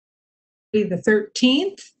the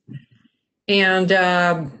 13th.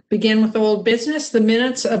 And begin with old business, the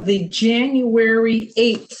minutes of the January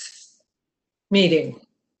 8th meeting.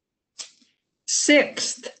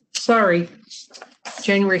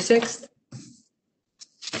 January 6th.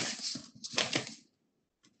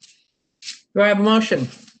 Do I have a motion?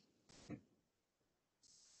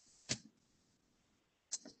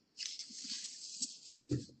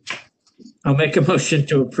 I'll make a motion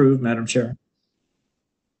to approve, Madam Chair.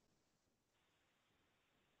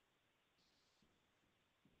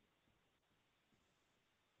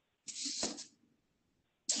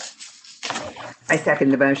 I second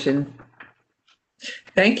the motion.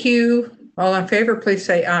 Thank you. All in favor, please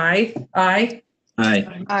say aye. Aye.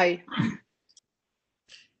 Aye. Aye.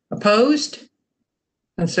 Opposed?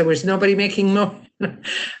 And so there's nobody making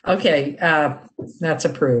Okay, that's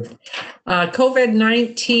approved.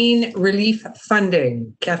 COVID-19 relief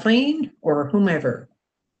funding. Kathleen or whomever?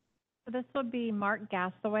 So this would be Mark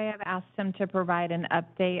Gasaway. I've asked him to provide an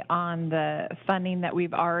update on the funding that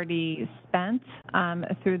we've already spent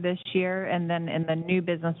through this year. And then in the new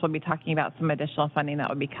business, we'll be talking about some additional funding that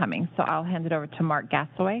will be coming. So I'll hand it over to Mark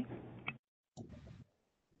Gasaway.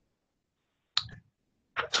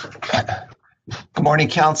 Good morning,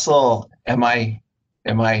 Council. Am I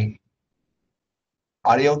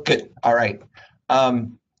audio? Good. All right.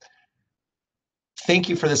 Thank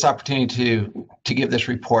you for this opportunity to give this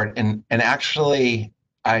report. And actually,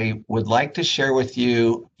 I would like to share with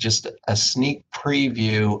you just a sneak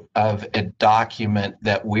preview of a document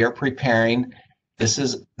that we are preparing. This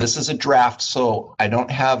is a draft, so I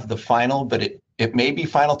don't have the final, but it may be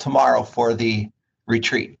final tomorrow for the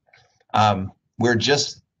retreat. We're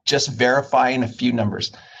just verifying a few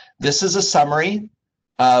numbers. This is a summary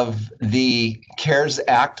of the CARES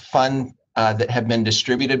Act fund that have been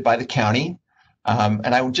distributed by the county.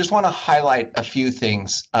 And I just want to highlight a few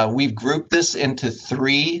things. We've grouped this into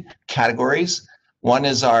 3 categories. One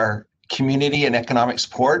is our community and economic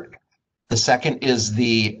support. The second is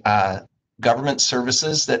the government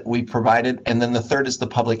services that we provided. And then the third is the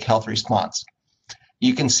public health response.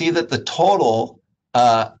 You can see that the total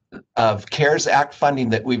of CARES Act funding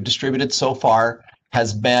that we've distributed so far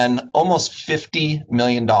has been almost $50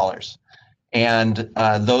 million. And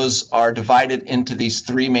those are divided into these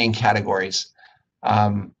 3 main categories.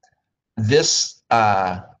 This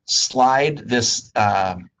slide, this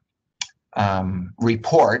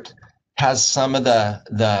report has some of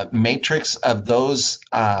the matrix of those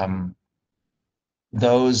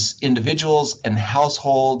individuals and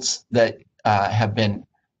households that have been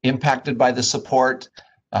impacted by the support.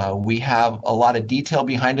 We have a lot of detail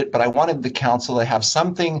behind it, but I wanted the council to have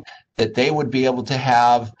something that they would be able to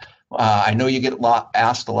have. I know you get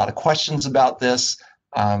asked a lot of questions about this.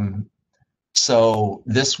 So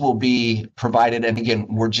this will be provided. And again,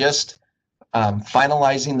 we're just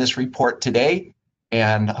finalizing this report today,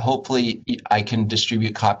 and hopefully I can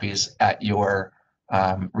distribute copies at your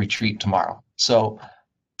retreat tomorrow. So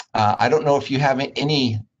I don't know if you have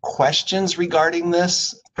any questions regarding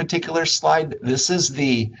this particular slide. This is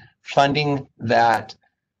the funding that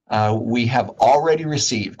we have already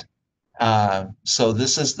received. So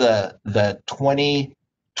this is the 2020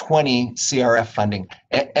 CRF funding.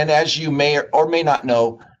 And as you may or may not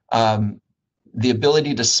know, the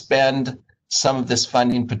ability to spend some of this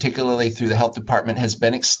funding, particularly through the health department, has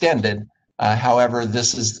been extended. However,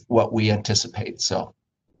 this is what we anticipate. So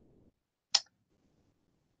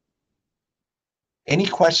any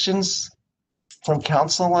questions from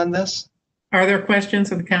council on this? Are there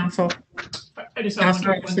questions of the council? I just have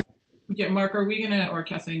one. Yeah, Mark, are we gonna, or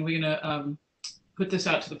Kathleen, are we gonna put this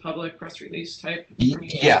out to the public, press release type?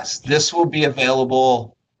 Yes, this will be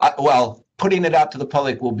available. Well, putting it out to the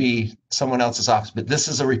public will be someone else's office, but this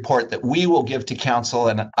is a report that we will give to council,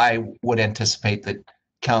 and I would anticipate that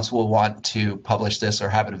council will want to publish this or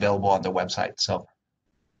have it available on their website. So,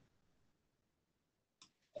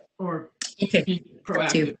 or okay, be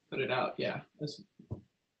proactive, put it out, yeah, as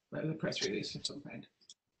the press release of some kind.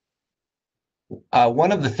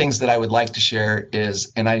 One of the things that I would like to share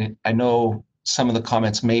is, and I know some of the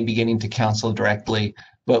comments may be getting to council directly,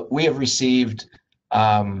 but we have received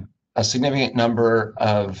a significant number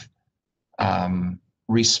of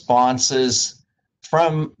responses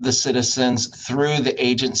from the citizens through the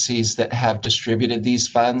agencies that have distributed these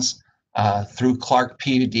funds, through Clark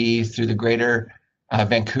PUD, through the Greater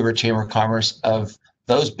Vancouver Chamber of Commerce, of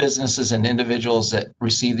those businesses and individuals that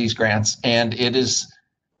receive these grants. And it is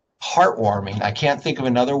heartwarming. I can't think of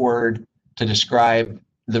another word to describe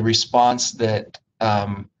the response that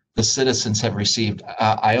the citizens have received.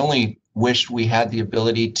 I only wish we had the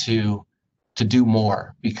ability to do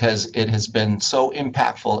more, because it has been so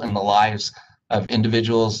impactful in the lives of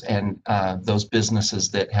individuals and those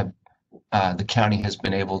businesses that have the county has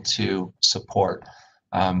been able to support.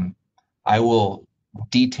 I will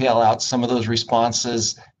detail out some of those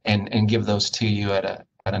responses and give those to you at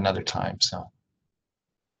another time. So,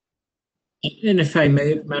 And if I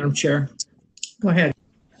may, Madam Chair. Go ahead.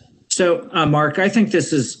 So, Mark, I think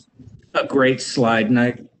this is a great slide, and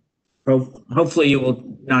I hopefully you will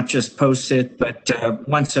not just post it, but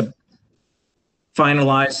once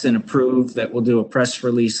finalized and approved, that we'll do a press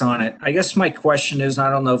release on it. I guess my question is, I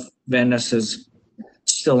don't know if Venice is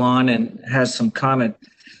still on and has some comment.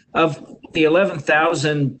 Of the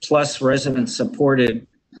 11,000 plus residents supported,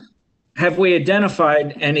 have we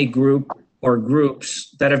identified any group or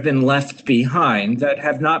groups that have been left behind that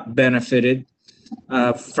have not benefited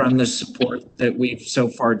from the support that we've so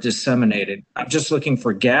far disseminated? I'm just looking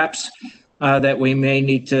for gaps that we may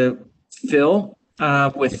need to fill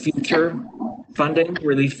with future funding,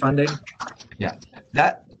 relief funding. Yeah,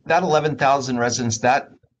 that 11,000 residents, that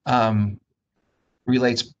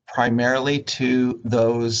relates primarily to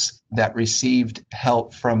those that received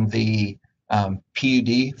help from the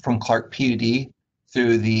PUD, from Clark PUD,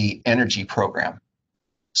 through the energy program.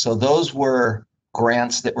 So those were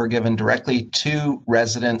grants that were given directly to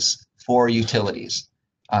residents for utilities.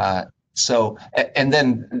 And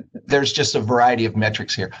then there's just a variety of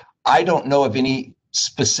metrics here. I don't know of any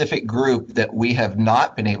specific group that we have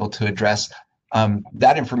not been able to address.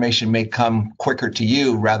 That information may come quicker to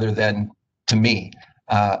you rather than to me.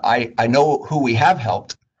 I know who we have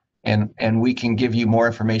helped, and we can give you more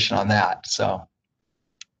information on that. So,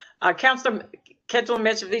 Councilman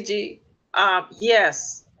Mitchell,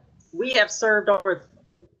 yes, we have served over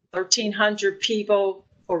 1,300 people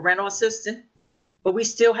for rental assistance, but we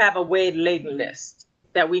still have a waiting list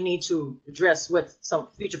that we need to address with some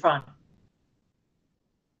future funding.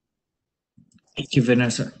 Thank you,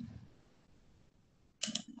 Vanessa.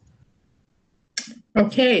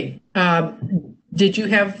 Okay. Did you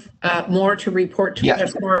have more to report to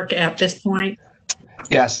us, Mark, at this point?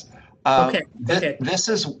 Yes. Okay.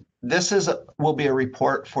 This will be a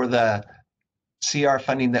report for the CR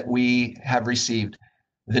funding that we have received.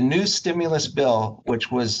 The new stimulus bill,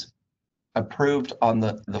 which was approved on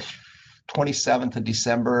the 27th of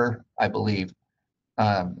December, I believe,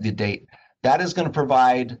 the date, that is going to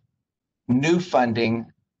provide new funding,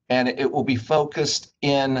 and it will be focused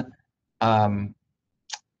in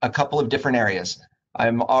a couple of different areas.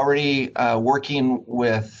 I'm already working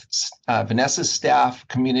with Vanessa's staff,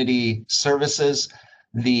 community services.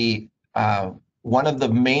 One of the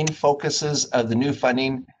main focuses of the new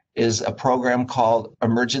funding is a program called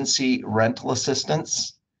Emergency Rental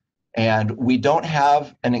Assistance. And we don't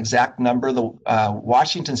have an exact number. The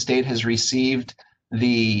Washington State has received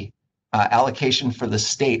the allocation for the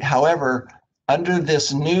state. However, under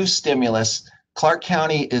this new stimulus, Clark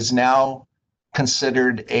County is now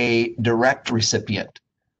considered a direct recipient.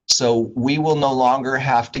 So we will no longer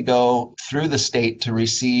have to go through the state to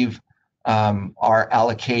receive our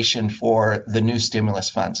allocation for the new stimulus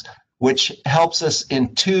funds, which helps us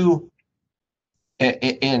in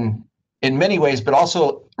many ways, but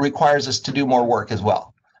also requires us to do more work as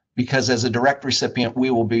well, because as a direct recipient,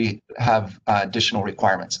 we will have additional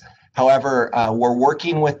requirements. However, we're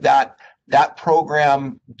working with that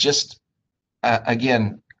program. Just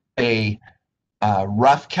again, a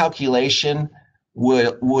rough calculation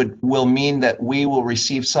will mean that we will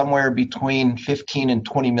receive somewhere between $15 and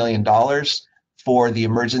 $20 million for the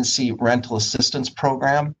emergency rental assistance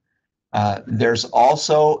program. There's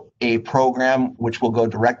also a program which will go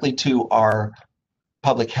directly to our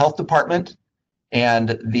public health department,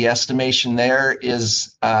 and the estimation there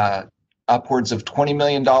is upwards of $20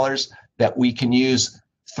 million that we can use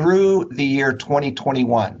through the year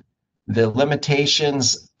 2021. The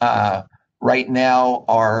limitations right now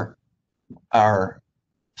are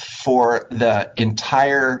for the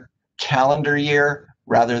entire calendar year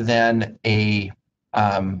rather than a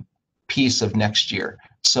piece of next year.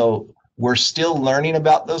 So we're still learning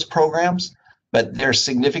about those programs, but there's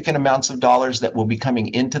significant amounts of dollars that will be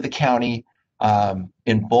coming into the county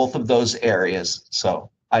in both of those areas. So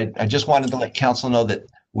I just wanted to let council know that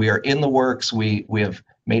we are in the works. We have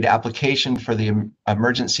made application for the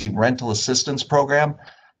emergency rental assistance program.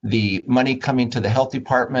 The money coming to the health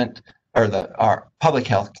department or our public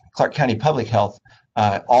health, Clark County Public Health,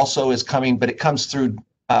 also is coming, but it comes through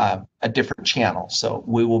a different channel. So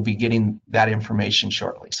we will be getting that information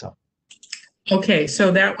shortly. So. Okay,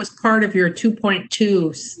 so that was part of your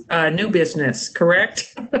 2.2 new business,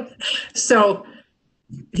 correct? So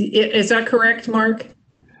is that correct, Mark?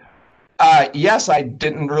 Yes, I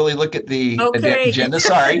didn't really look at the Okay. agenda.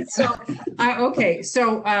 Sorry. So,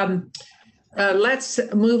 let's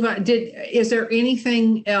move on. Is there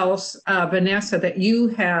anything else, Vanessa, that you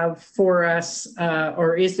have for us,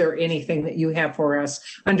 or is there anything that you have for us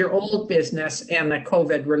under old business and the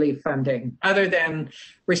COVID relief funding, other than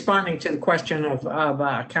responding to the question of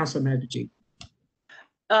Councilor Medergy?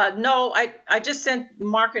 No, I just sent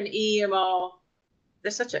Mark an email.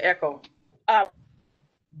 There's such an echo.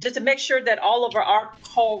 Just to make sure that all of our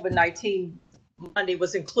COVID-19 money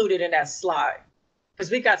was included in that slide, because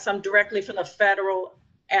we got some directly from the federal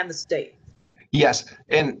and the state. Yes,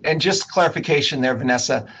 and just clarification there,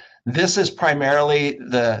 Vanessa. This is primarily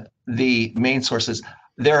the main sources.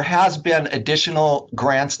 There has been additional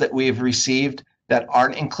grants that we've received that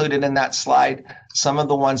aren't included in that slide. Some of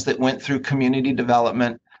the ones that went through community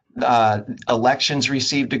development, elections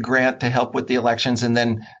received a grant to help with the elections, and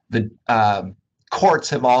then the courts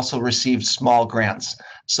have also received small grants.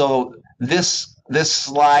 So this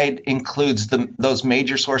slide includes those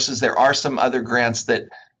major sources. There are some other grants that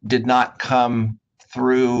did not come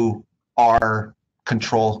through our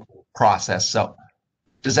control process. So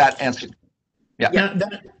does that answer? Yeah.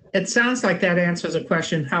 It sounds like that answers a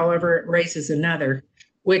question. However, it raises another,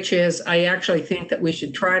 which is I actually think that we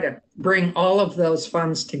should try to bring all of those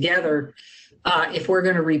funds together if we're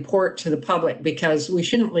going to report to the public, because we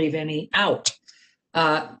shouldn't leave any out.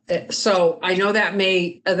 So I know that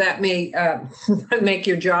may make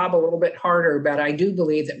your job a little bit harder, but I do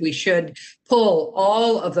believe that we should pull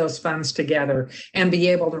all of those funds together and be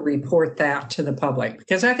able to report that to the public,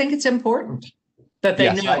 because I think it's important that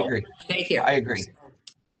they know. I agree. I agree.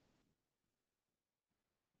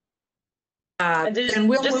 And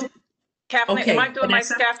we'll just, move. Kathleen, Okay, am I doing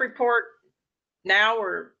Vanessa? my staff report now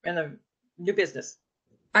or in the new business?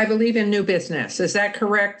 I believe in new business. Is that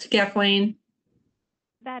correct, Kathleen?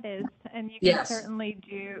 That is, and you can Yes. certainly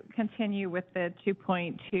continue with the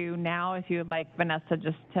 2.2 now if you would like, Vanessa,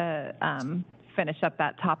 just to finish up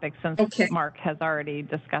that topic since Okay. Mark has already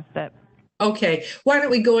discussed it. Okay, why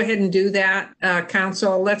don't we go ahead and do that,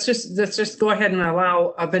 Council? Let's just go ahead and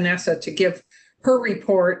allow Vanessa to give her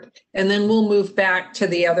report, and then we'll move back to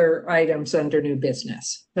the other items under new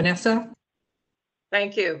business. Vanessa?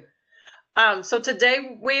 Thank you. So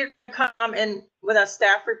today we're come in with a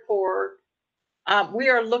staff report. We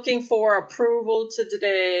are looking for approval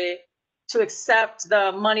today to accept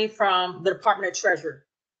the money from the Department of Treasury.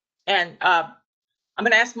 And I'm going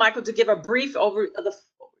to ask Michael to give a brief overview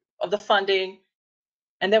of the funding,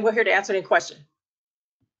 and then we're here to answer any question.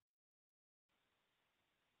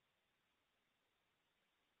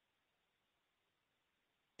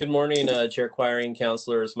 Good morning, Chair Quiring,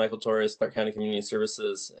 Councilors, Michael Torres, Clark County Community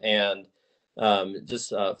Services, and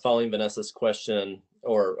just following Vanessa's question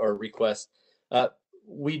or request.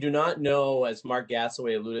 We do not know, as Mark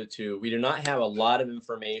Gasaway alluded to, we do not have a lot of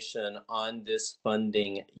information on this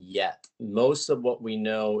funding yet. Most of what we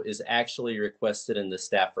know is actually requested in the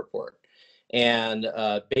staff report. And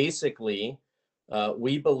basically,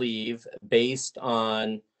 we believe, based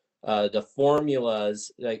on the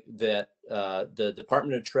formulas that the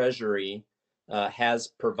Department of Treasury has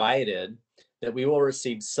provided, that we will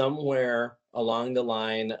receive somewhere along the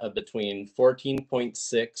line of between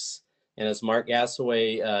 14.6 and, as Mark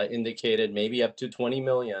Gasaway indicated, maybe up to 20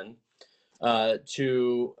 million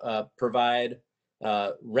to provide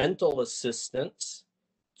rental assistance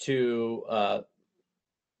to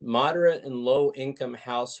moderate and low income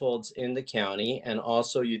households in the county, and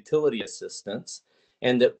also utility assistance,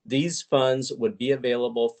 and that these funds would be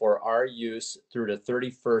available for our use through the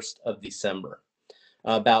 31st of December.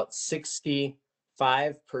 About 65%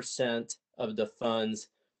 of the funds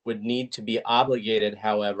would need to be obligated,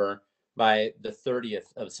 however, by the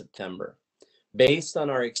 30th of September. Based on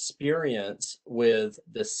our experience with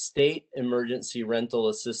the state emergency rental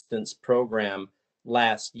assistance program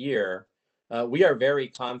last year, we are very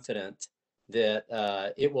confident that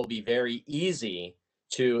it will be very easy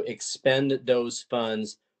to expend those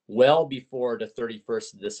funds well before the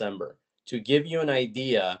 31st of December. To give you an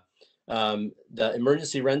idea, the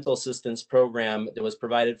emergency rental assistance program that was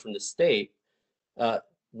provided from the state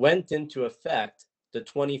went into effect the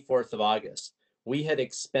 24th of August. We had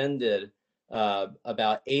expended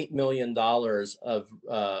about $8 million of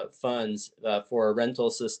funds for rental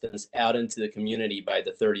assistance out into the community by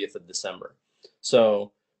the 30th of December.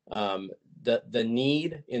 So the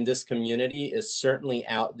need in this community is certainly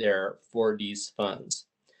out there for these funds.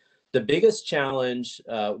 The biggest challenge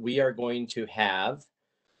we are going to have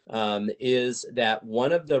is that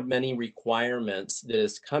one of the many requirements that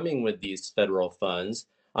is coming with these federal funds,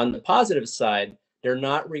 on the positive side, They're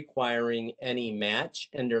not requiring any match,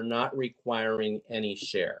 and they're not requiring any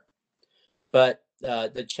share. But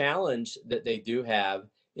the challenge that they do have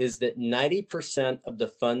is that 90% of the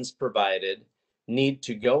funds provided need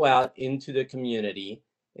to go out into the community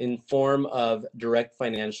in form of direct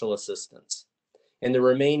financial assistance. And the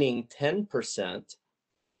remaining 10%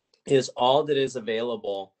 is all that is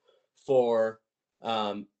available for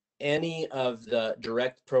any of the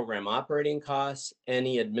direct program operating costs,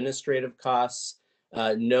 any administrative costs,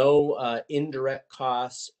 no indirect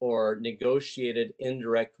costs or negotiated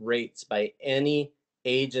indirect rates by any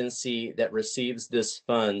agency that receives this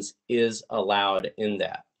funds is allowed in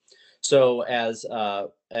that. So as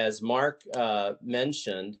Mark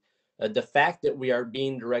mentioned, the fact that we are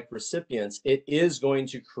being direct recipients, it is going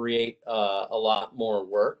to create a lot more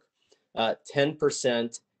work.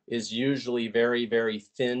 10% is usually very, very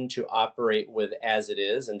thin to operate with as it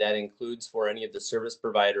is, and that includes for any of the service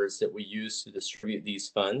providers that we use to distribute these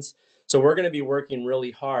funds. So we're going to be working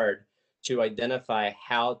really hard to identify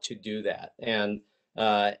how to do that. And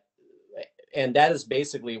that is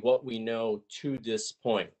basically what we know to this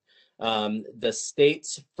point. The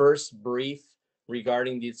state's first brief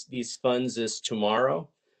regarding these funds is tomorrow.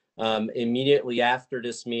 Immediately after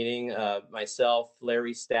this meeting, myself,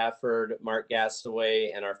 Larry Stafford, Mark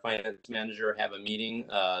Gastaway, and our finance manager have a meeting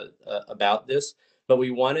about this. But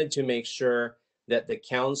we wanted to make sure that the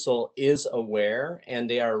council is aware and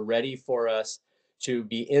they are ready for us to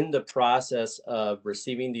be in the process of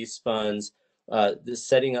receiving these funds,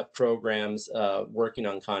 setting up programs, working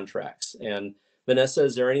on contracts. And Vanessa,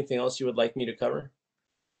 is there anything else you would like me to cover?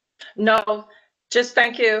 No, just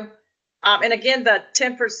thank you. And again, the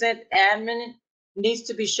 10% admin needs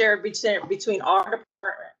to be shared between our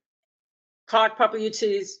department, COG Public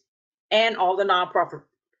Utilities, and all the nonprofit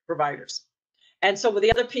providers. And so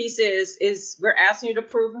the other piece is we're asking you to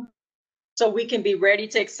approve them so we can be ready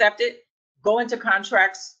to accept it, go into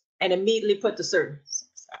contracts, and immediately put the service.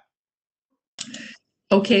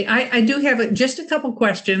 Okay, I do have just a couple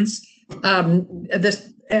questions.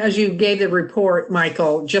 As you gave the report,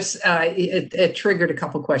 Michael, just it triggered a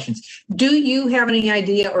couple questions. Do you have any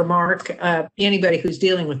idea, or Mark, anybody who's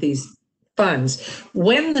dealing with these funds,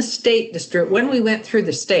 when we went through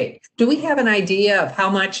the state, do we have an idea of how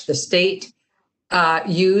much the state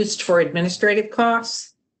used for administrative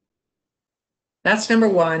costs? That's number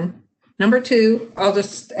one. Number two, I'll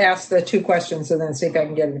just ask the two questions and then see if I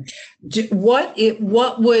can get them. What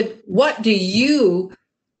do you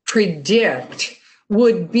predict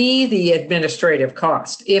would be the administrative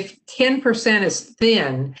cost? If 10% is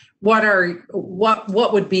thin,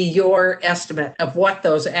 what would be your estimate of what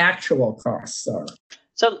those actual costs are?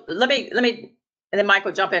 So let me, and then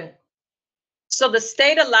Michael jump in. So the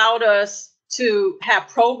state allowed us to have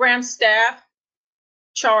program staff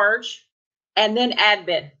charge and then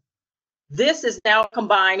admin. This is now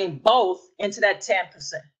combining both into that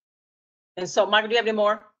 10%. And so, Michael, do you have any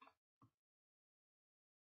more?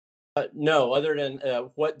 No, other than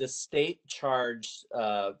what the state charged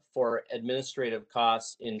for administrative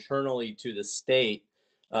costs internally to the state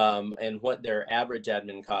and what their average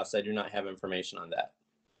admin costs, I do not have information on that.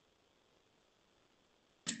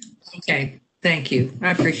 Okay, thank you.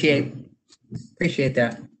 I appreciate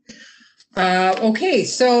that. Okay,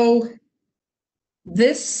 so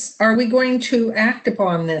are we going to act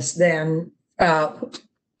upon this then,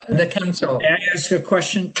 the council? May I ask a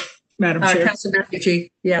question, Madam Chair? Councilor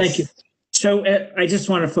Bertucci, yes. Thank you. So I just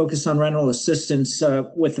want to focus on rental assistance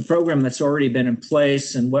with the program that's already been in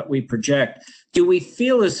place and what we project. Do we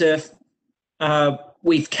feel as if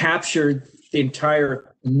we've captured the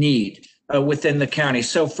entire need within the county?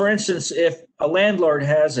 So for instance, if a landlord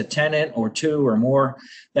has a tenant or two or more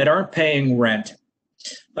that aren't paying rent,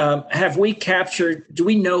 have we captured, do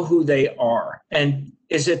we know who they are? And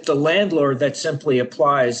is it the landlord that simply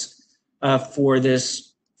applies for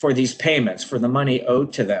these payments, for the money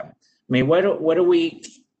owed to them? I mean, what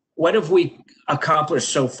have we accomplished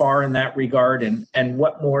so far in that regard, and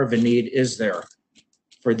what more of a need is there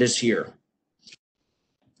for this year?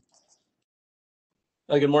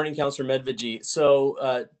 Good morning, Councilor Medvedji.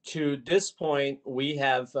 So to this point, we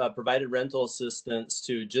have provided rental assistance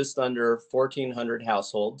to just under 1,400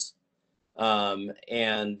 households,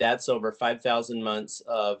 and that's over 5,000 months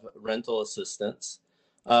of rental assistance.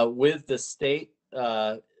 With the state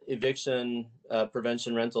eviction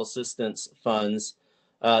prevention rental assistance funds,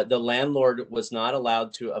 the landlord was not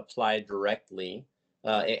allowed to apply directly.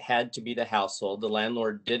 It had to be the household. The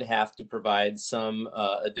landlord did have to provide some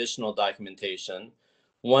additional documentation.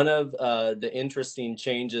 One of the interesting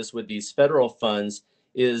changes with these federal funds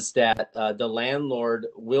is that the landlord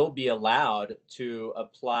will be allowed to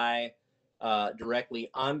apply directly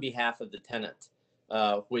on behalf of the tenant,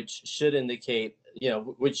 which should indicate,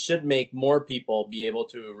 which should make more people be able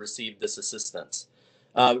to receive this assistance.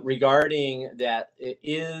 Regarding that,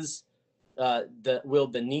 will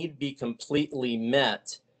the need be completely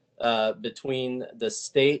met between the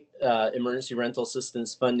state emergency rental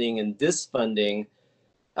assistance funding and this funding?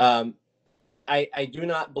 I do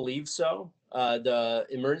not believe so. The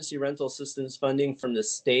emergency rental assistance funding from the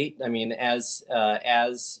state, I mean, as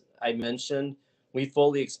I mentioned, we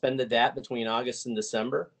fully expended that between August and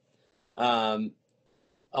December. A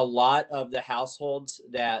lot of the households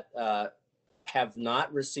that have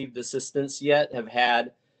not received assistance yet have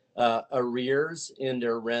had arrears in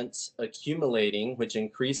their rents accumulating, which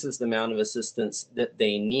increases the amount of assistance that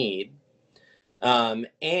they need. With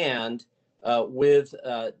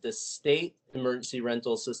the state emergency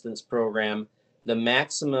rental assistance program, the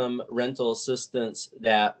maximum rental assistance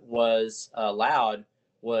that was allowed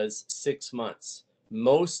was 6 months.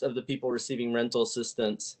 Most of the people receiving rental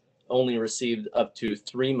assistance only received up to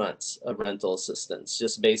 3 months of rental assistance,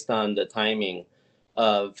 just based on the timing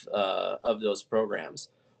of those programs.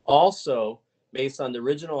 Also, based on the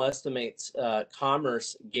original estimates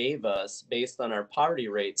Commerce gave us, based on our poverty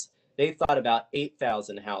rates, they thought about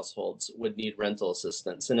 8,000 households would need rental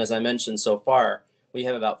assistance. And as I mentioned so far, we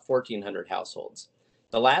have about 1,400 households.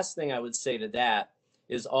 The last thing I would say to that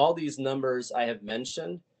is all these numbers I have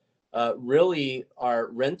mentioned really are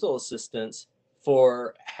rental assistance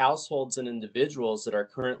for households and individuals that are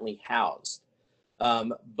currently housed.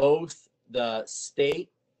 Both the state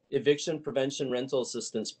eviction prevention rental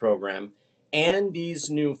assistance program and these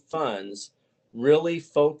new funds really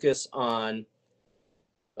focus on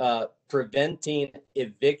preventing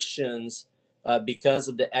evictions because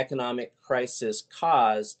of the economic crisis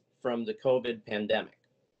caused from the COVID pandemic.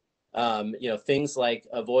 Things like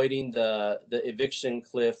avoiding the eviction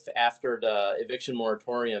cliff after the eviction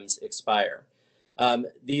moratoriums expire. None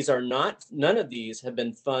of these have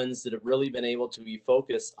been funds that have really been able to be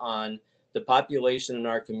focused on the population in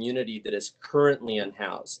our community that is currently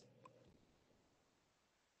unhoused.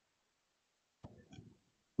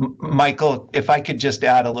 Michael, if I could just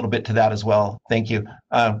add a little bit to that as well. Thank you.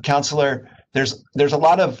 Counselor, there's a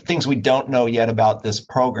lot of things we don't know yet about this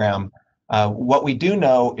program. What we do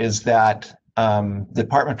know is that the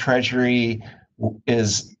Department of Treasury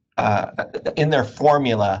is, in their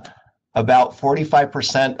formula, about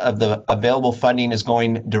 45% of the available funding is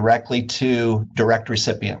going directly to direct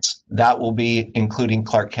recipients. That will be including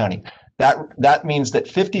Clark County. That means that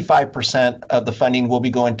 55% of the funding will be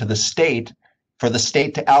going to the state for the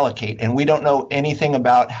state to allocate. And we don't know anything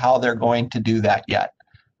about how they're going to do that yet.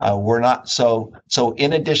 We're not, so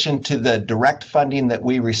in addition to the direct funding that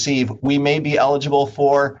we receive, we may be eligible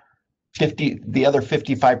for the other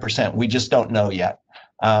 55%. We just don't know yet.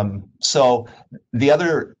 So the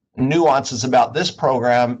other nuances about this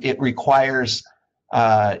program, it requires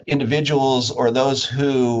individuals or those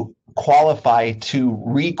who qualify to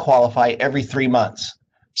re-qualify every 3 months.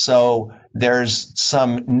 So there's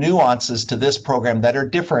some nuances to this program that are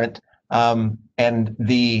different, and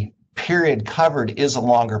the period covered is a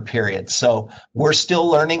longer period. So we're still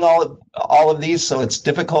learning all of these, so it's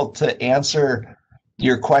difficult to answer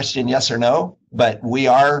your question yes or no, but we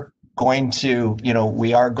are going to,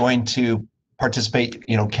 participate,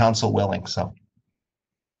 council willing. So.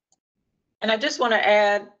 And I just want to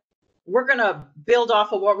add, we're going to build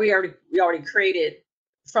off of what we already created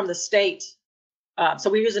from the state.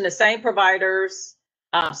 So we're using the same providers,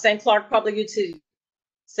 St. Clark Public Utility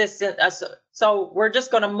System. So we're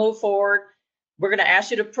just going to move forward. We're going to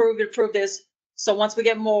ask you to approve this. So once we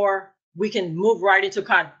get more, we can move right into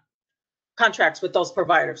contracts with those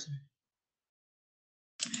providers.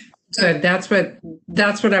 Good. That's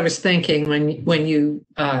what I was thinking when you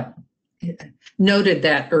noted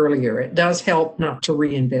that earlier. It does help not to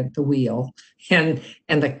reinvent the wheel and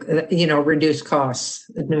the reduce costs,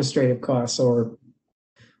 administrative costs, or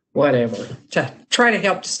whatever, to try to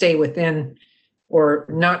help to stay within or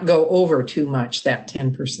not go over too much that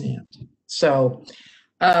 10%. So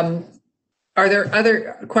are there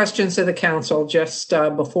other questions of the council just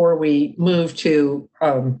before we move to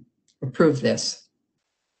approve this?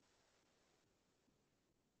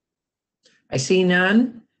 I see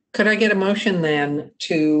none. Could I get a motion then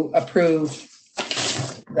to approve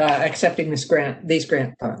accepting these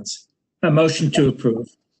grant funds? A motion to approve,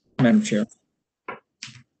 Madam Chair.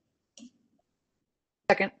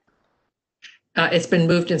 Second. It's been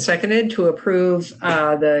moved and seconded to approve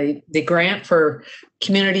the grant for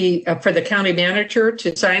for the county manager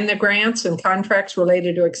to sign the grants and contracts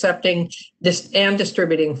related to accepting this and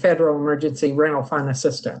distributing federal emergency rental fund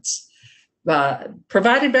assistance.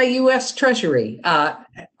 provided by U.S. Treasury.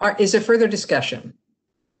 Is there further discussion?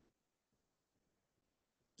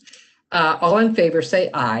 All in favor say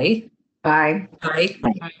aye. Aye. Aye.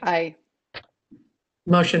 Aye.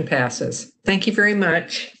 Motion passes. Thank you very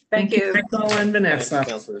much. Thank you. Michael and Vanessa.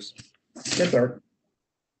 Councilors. Good work.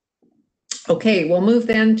 Okay, we'll move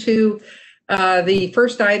then to the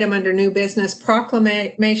first item under new business,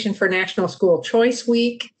 proclamation for National School Choice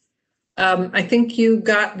Week. I think you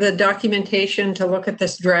got the documentation to look at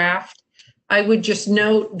this draft. I would just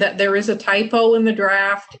note that there is a typo in the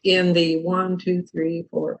draft in the 1, 2, 3,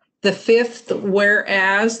 4, the fifth,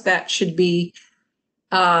 whereas that should be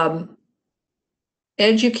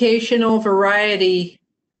educational variety,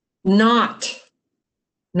 not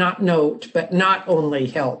note, but not only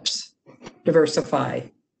helps diversify.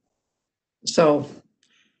 So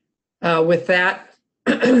with that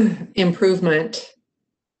improvement,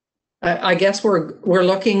 I guess we're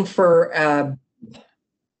looking for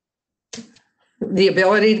the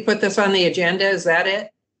ability to put this on the agenda. Is that it?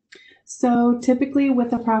 So typically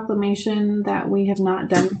with a proclamation that we have not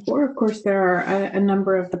done before, of course, there are a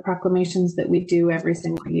number of the proclamations that we do every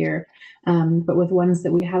single year. But with ones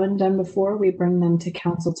that we haven't done before, we bring them to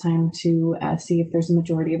council time to see if there's a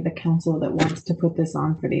majority of the council that wants to put this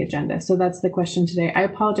on for the agenda. So that's the question today. I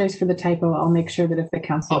apologize for the typo. I'll make sure that if the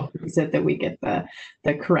council approves it, that we get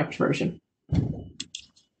the correct version.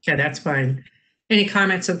 Yeah, that's fine. Any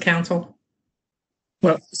comments of council?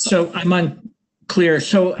 Well, so I'm unclear.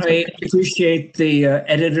 So I appreciate the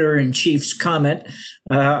editor-in-chief's comment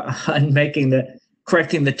on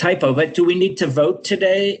correcting the typo, but do we need to vote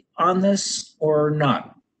today on this or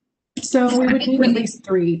not? So we would need at least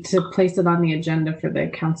 3 to place it on the agenda for the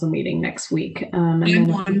council meeting next week. And then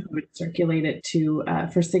we would circulate it to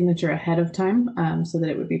for signature ahead of time so that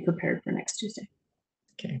it would be prepared for next Tuesday.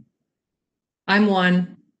 Okay. I'm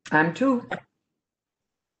 1. I'm 2.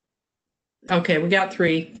 Okay, we got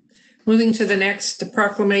 3. Moving to the next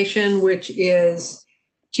proclamation, which is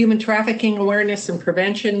Human Trafficking Awareness and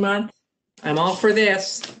Prevention Month. I'm all for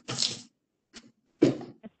this.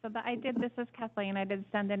 So this is Kathleen. I did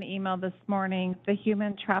send an email this morning. The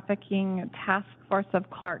Human Trafficking Task Force of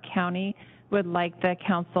Clark County would like the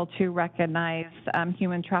council to recognize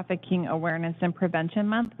Human Trafficking Awareness and Prevention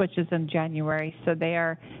Month, which is in January. So they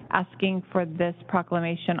are asking for this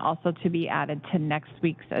proclamation also to be added to next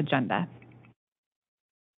week's agenda.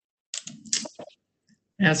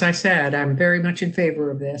 As I said, I'm very much in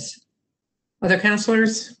favor of this. Other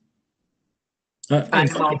councilors? I'm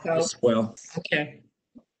as well. Okay,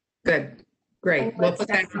 good, great. We'll put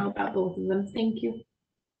that about both of them. Thank you.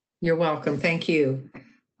 You're welcome. Thank you.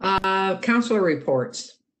 Councilor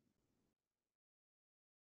reports.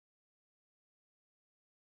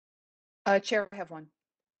 Chair, I have one.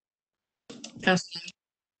 Yes.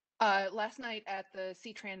 Last night at the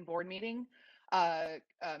CTRAN board meeting,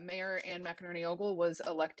 Mayor Ann McInerney Ogle was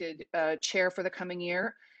elected chair for the coming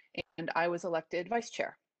year, and I was elected vice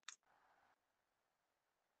chair.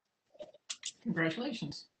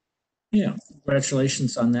 Congratulations. Yeah,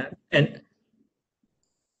 congratulations on that. And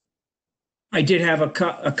I did have a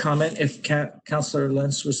comment if Councilor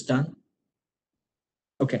Lentz was done.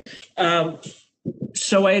 Okay.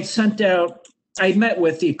 So I had sent out, I met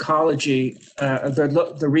with the ecology,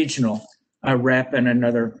 the regional rep and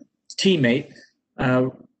another teammate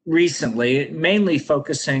recently, mainly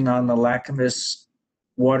focusing on the Lacamas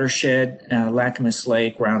watershed, Lacamas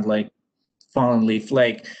Lake, Round Lake, Fallen Leaf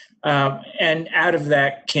Lake. And out of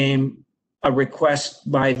that came a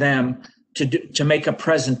request by them to make a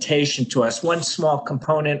presentation to us. One small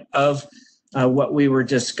component of what we were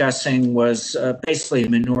discussing was basically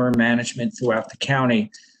manure management throughout the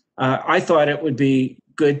county. I thought it would be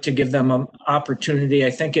good to give them an opportunity.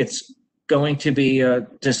 I think it's going to be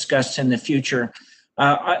discussed in the future.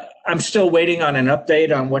 I'm still waiting on an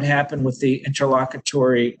update on what happened with the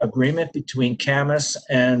interlocutory agreement between Camas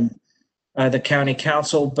and the county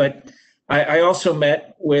council, but I also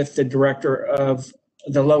met with the director of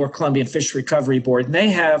the Lower Columbian Fish Recovery Board, and they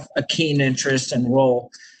have a keen interest and role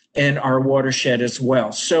in our watershed as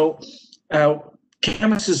well. So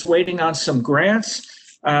Camas is waiting on some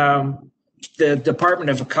grants. The Department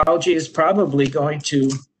of Ecology is probably going to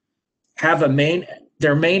have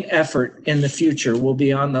their main effort in the future will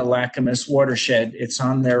be on the Lacamas watershed. It's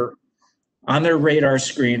on their radar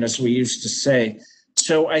screen, as we used to say.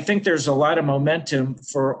 So I think there's a lot of momentum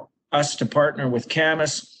for us to partner with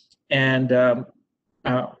Camas and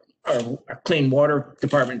our Clean Water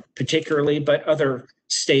Department particularly, but other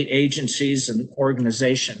state agencies and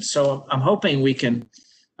organizations. So I'm hoping we can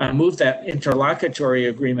move that interlocutory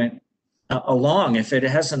agreement along if it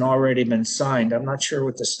hasn't already been signed. I'm not sure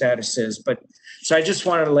what the status is, but so I just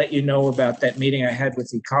wanted to let you know about that meeting I had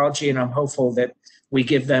with Ecology, and I'm hopeful that we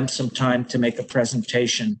give them some time to make a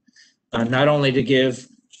presentation, not only to give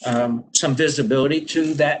some visibility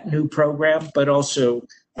to that new program, but also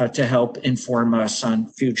to help inform us on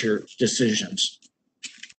future decisions.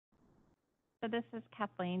 So this is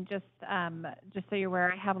Kathleen. Just so you're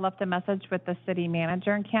aware, I have left a message with the city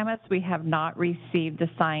manager in Camas. We have not received the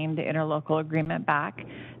signed interlocal agreement back.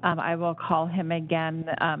 I will call him again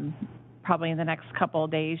probably in the next couple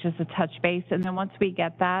of days just to touch base. And then once we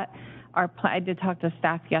get that, I did talk to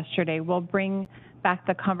staff yesterday. We'll bring back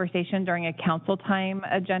the conversation during a council time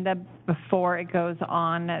agenda before it goes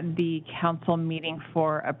on the council meeting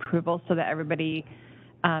for approval so that everybody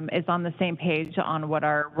is on the same page on what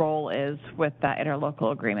our role is with that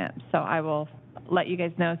interlocal agreement. So I will let you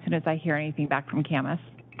guys know as soon as I hear anything back from Camas.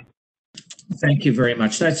 Thank you very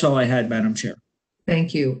much. That's all I had, Madam Chair.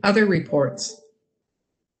 Thank you. Other reports?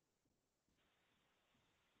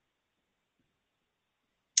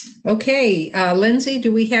 Okay, Lindsay,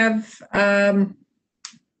 do we have a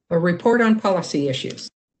report on policy issues?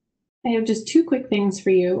 I have just two quick things for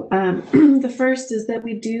you. The first is that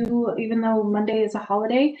we do, even though Monday is a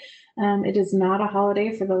holiday, it is not a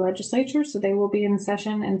holiday for the legislature, so they will be in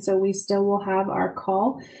session, and so we still will have our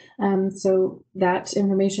call. So that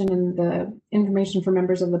information and the information for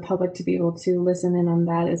members of the public to be able to listen in on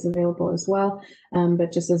that is available as well.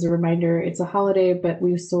 But just as a reminder, it's a holiday, but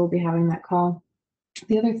we still will be having that call.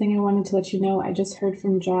 The other thing I wanted to let you know, I just heard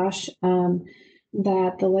from Josh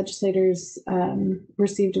that the legislators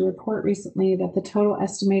received a report recently that the total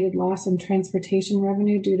estimated loss in transportation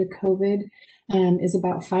revenue due to COVID is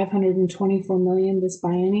about $524 million this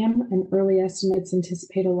biennium, and early estimates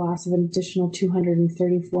anticipate a loss of an additional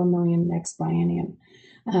 $234 million next biennium.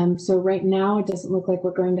 So right now, it doesn't look like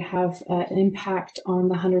we're going to have an impact on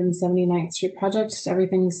the 179th Street project.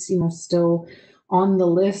 Everything's, still on the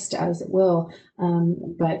list as it will,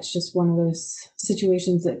 but it's just one of those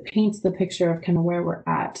situations that paints the picture of kind of where we're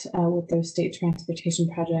at with those state transportation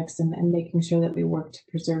projects and making sure that we work to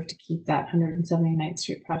preserve to keep that 179th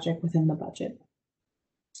Street project within the budget.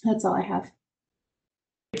 That's all I have.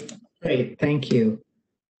 Great, thank you.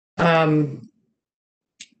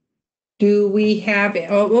 Do we have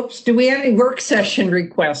any work session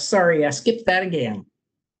requests? Sorry, I skipped that again.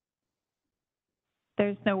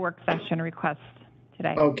 There's no work session request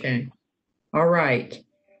today. Okay. All right.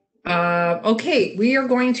 Okay, we are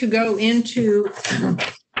going to go into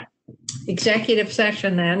executive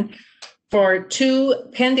session then for 2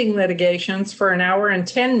 pending litigations for 1 hour and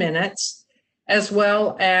 10 minutes, as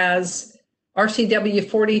well as RCW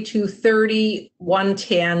 4230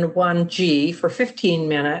 110 1G for 15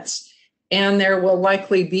 minutes, and there will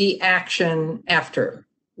likely be action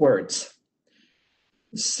afterwards.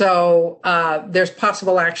 So there's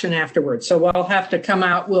possible action afterwards. So we'll have to come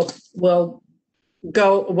out. We'll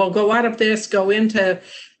go out of this, go into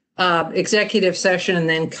executive session, and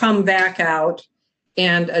then come back out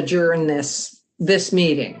and adjourn this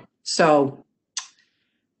meeting. So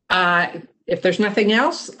if there's nothing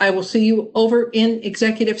else, I will see you over in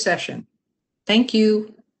executive session. Thank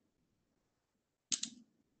you.